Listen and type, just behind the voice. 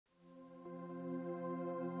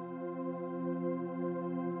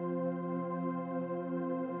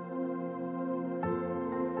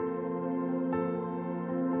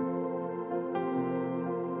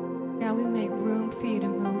for you to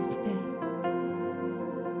move today.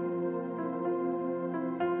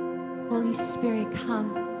 Holy Spirit,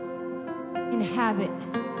 come, inhabit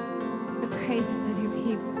the praises of your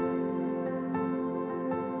people.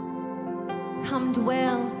 Come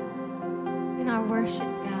dwell in our worship,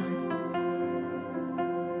 God.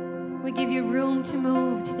 We give you room to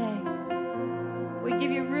move today. We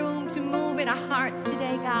give you room to move in our hearts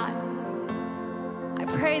today, God. I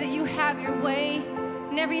pray that you have your way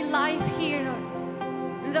in every life here, Lord.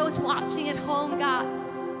 And those watching at home, God,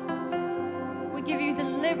 we give you the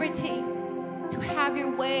liberty to have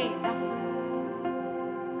your way, God.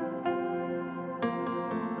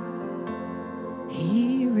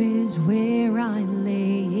 Here is where I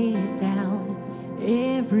lay it down,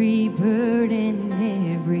 every burden,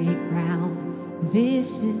 every crown.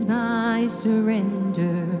 This is my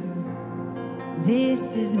surrender.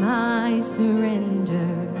 This is my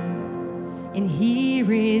surrender. And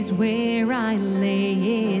here is where I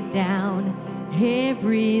lay it down,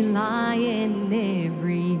 every lie and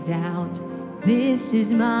every doubt. This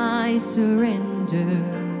is my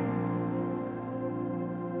surrender.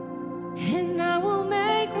 And I will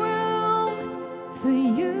make room for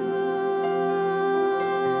you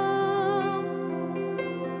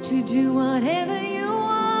to do whatever you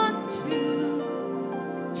want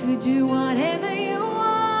to do whatever you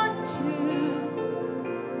want to.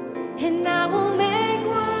 And I will make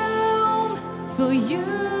room for you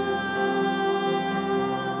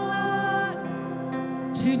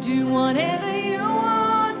to do whatever you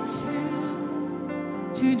want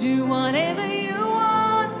to do whatever you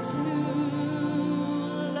want to,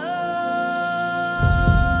 Lord.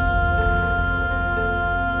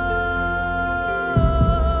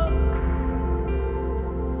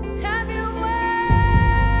 Have your way,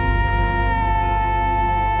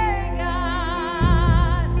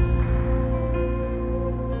 God.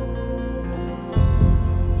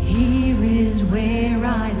 Here is where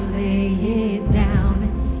I lay it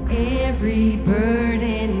down, every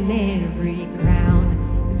burden, every crown.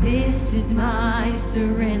 This is my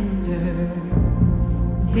surrender.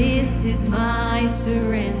 This is my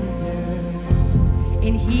surrender.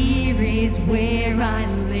 And here is where I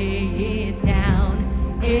lay it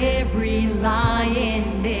down, every lie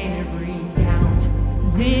and every doubt.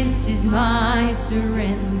 This is my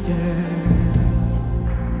surrender.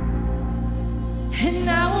 And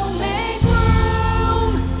I will make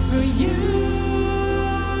room for you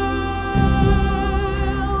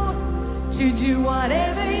to do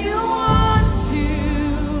whatever you want to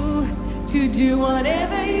do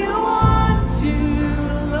whatever you want to,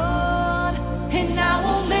 Lord. And I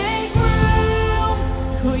will make room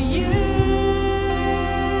for you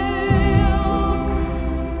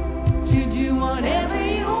to do whatever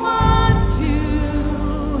you want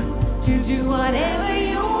to do whatever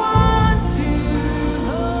you want to,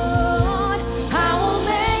 Lord. I will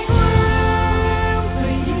make room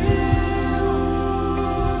for you.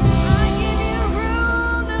 I give you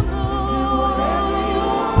room to move.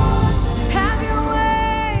 Have your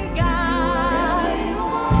way, God.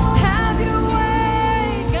 Have your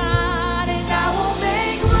way, God. And I will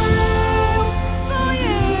make room for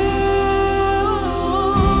you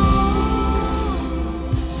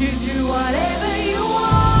to do whatever you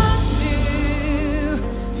want to.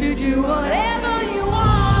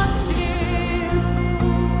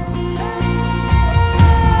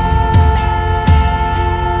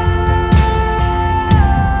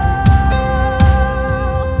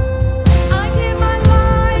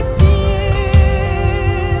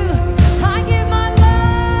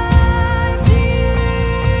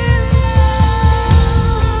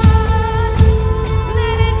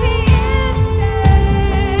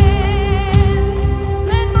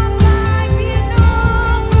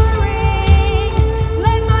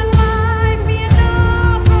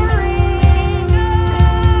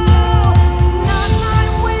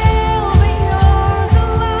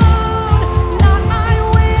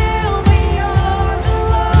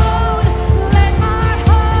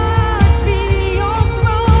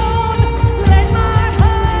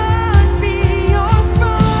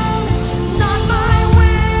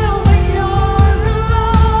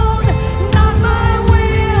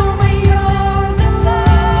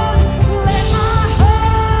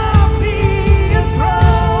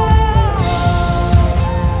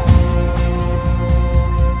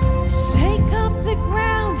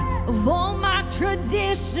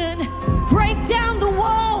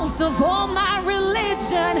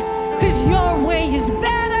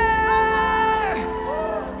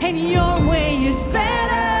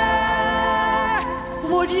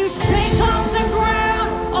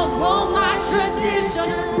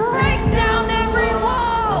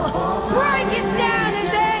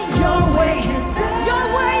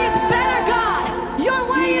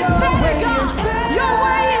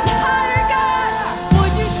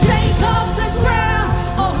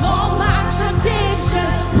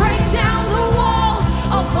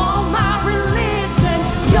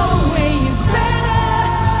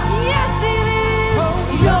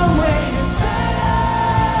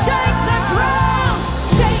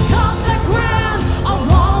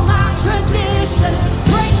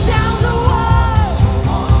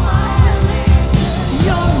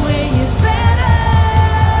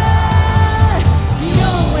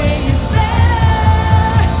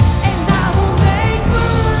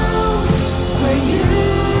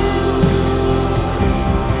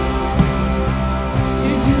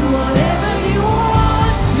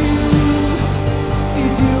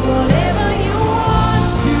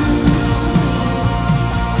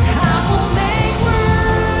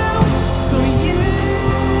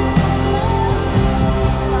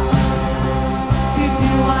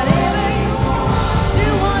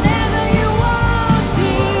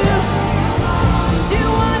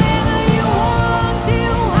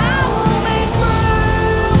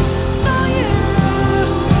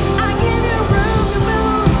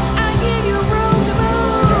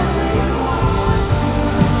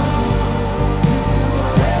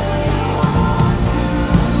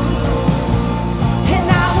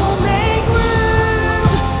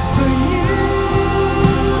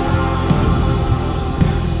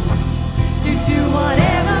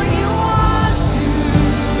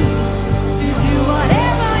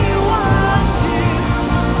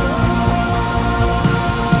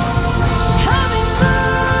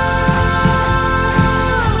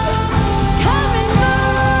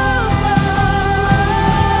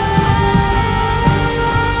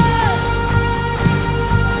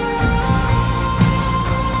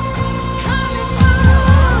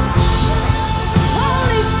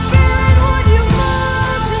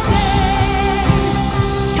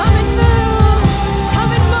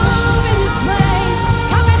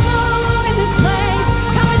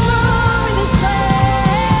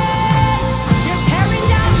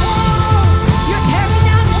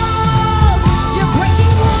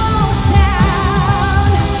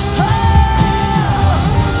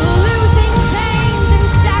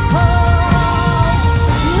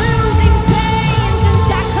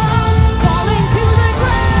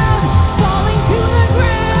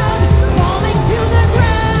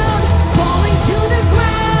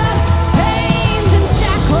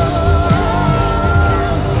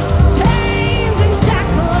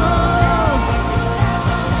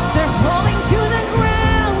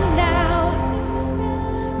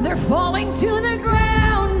 they're falling to the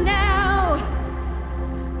ground now.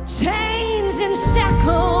 Chains and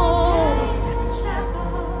shackles,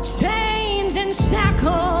 chains and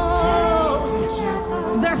shackles,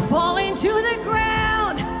 they're falling to the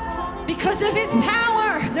ground because of his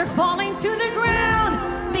power. They're falling to the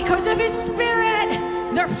ground because of his spirit.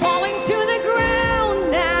 They're falling to the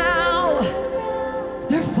ground now.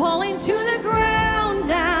 They're falling to the ground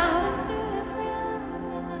now.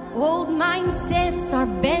 Old mindsets are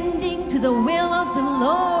bending to the will of the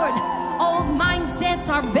Lord. Old mindsets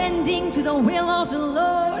are bending to the will of the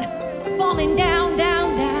Lord. Falling down,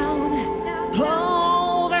 down, down.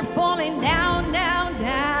 Oh, they're falling down, down,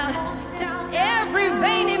 down. Every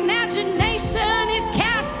vain imagination is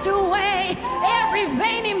cast away. Every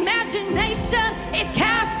vain imagination is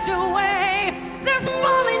cast away. They're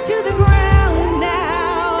falling to the ground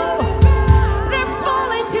now. They're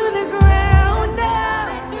falling to the ground now.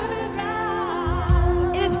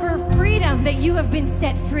 It is for freedom that you have been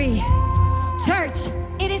set free. Church,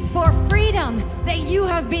 it is for freedom that you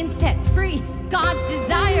have been set free. God's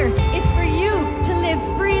desire is for you to live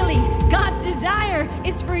freely. God's desire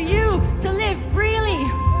is for you to live freely.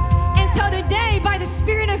 And so today, by the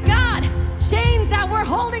Spirit of God, chains that were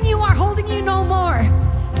holding you are holding you no more.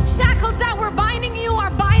 Shackles that were binding you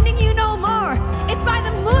are binding you no more. It's by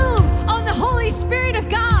the move of the Holy Spirit of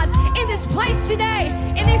God in this place today.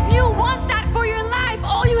 And if you want that for your life,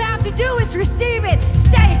 all you have to do is receive it.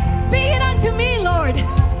 Say, be it unto me, Lord.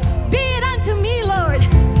 Be it unto me, Lord.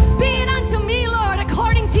 Be it unto me, Lord,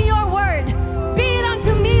 according to your word. Be it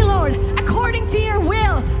unto me, Lord, according to your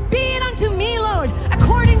will. Be it unto me, Lord,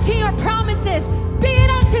 according to your promises. Be it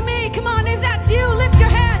unto me. Come on, if that's you, lift your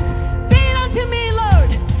hands. Be it unto me, Lord.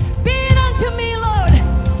 Be it unto me, Lord.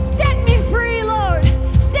 Set me free, Lord.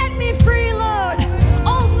 Set me free, Lord.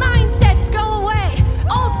 Old mindsets go away.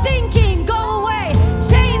 Old thinking go away.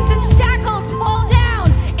 Chains and shackles fall down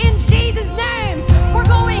in Jesus' name. We're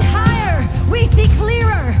going higher. We see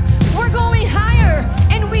clearer. We're going higher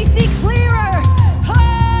and we see clearer.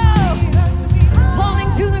 Oh, falling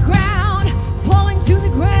to the ground, falling to the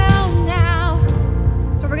ground now.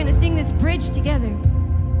 So we're going to sing this bridge together.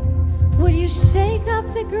 Would you shake up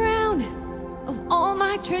the ground of all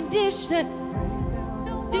my tradition?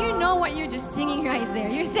 Do you know what you're just singing right there?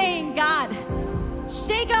 You're saying, God,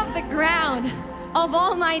 shake up the ground of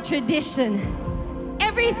all my tradition.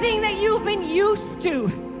 Everything that you've been used to,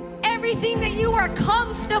 everything that you are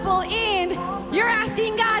comfortable in, you're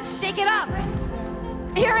asking God, shake it up.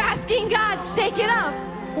 You're asking God, shake it up.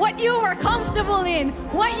 What you were comfortable in,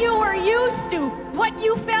 what you were used to, what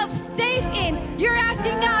you felt safe in, you're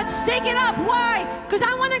asking God, shake it up. Why? Because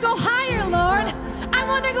I want to go higher, Lord. I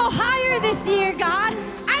want to go higher this year, God.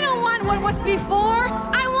 I don't want what was before.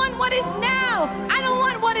 I want what is now. I don't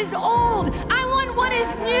want what is old. I want what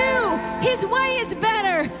is new. His way is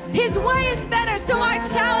better. His way is better. So I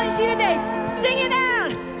challenge you today, sing it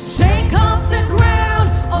out. Shake up the ground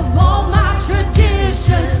of all